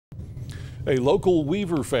A local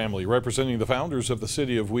Weaver family representing the founders of the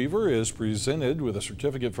city of Weaver is presented with a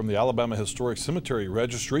certificate from the Alabama Historic Cemetery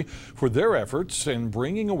Registry for their efforts in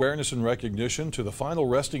bringing awareness and recognition to the final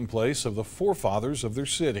resting place of the forefathers of their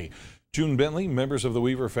city. June Bentley, members of the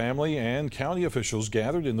Weaver family, and county officials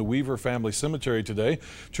gathered in the Weaver Family Cemetery today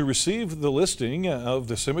to receive the listing of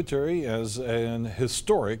the cemetery as an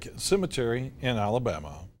historic cemetery in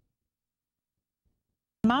Alabama.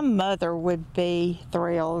 My mother would be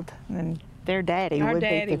thrilled, and their daddy Our would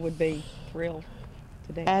daddy be. would be thrilled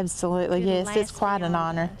today. Absolutely, yes. It's quite an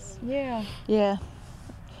honor. Yeah. Yeah.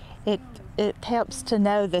 It helps to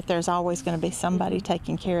know that there's always going to be somebody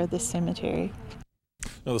taking care of this cemetery.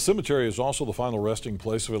 Now, the cemetery is also the final resting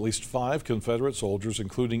place of at least 5 Confederate soldiers,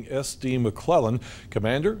 including S.D. McClellan,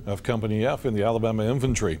 commander of Company F in the Alabama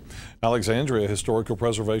Infantry. Alexandria Historical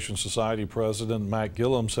Preservation Society President Matt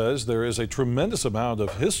Gillum says there is a tremendous amount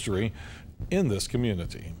of history in this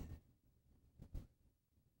community.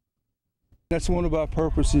 That's one of our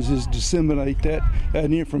purposes, is disseminate that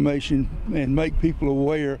information and make people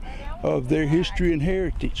aware of their history and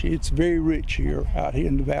heritage. It's very rich here out here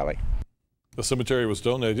in the valley. The cemetery was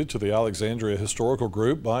donated to the Alexandria Historical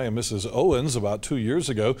Group by Mrs. Owens about 2 years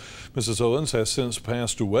ago. Mrs. Owens has since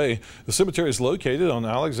passed away. The cemetery is located on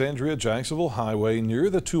Alexandria-Jacksonville Highway near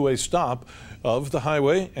the two-way stop of the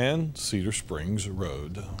highway and Cedar Springs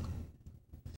Road.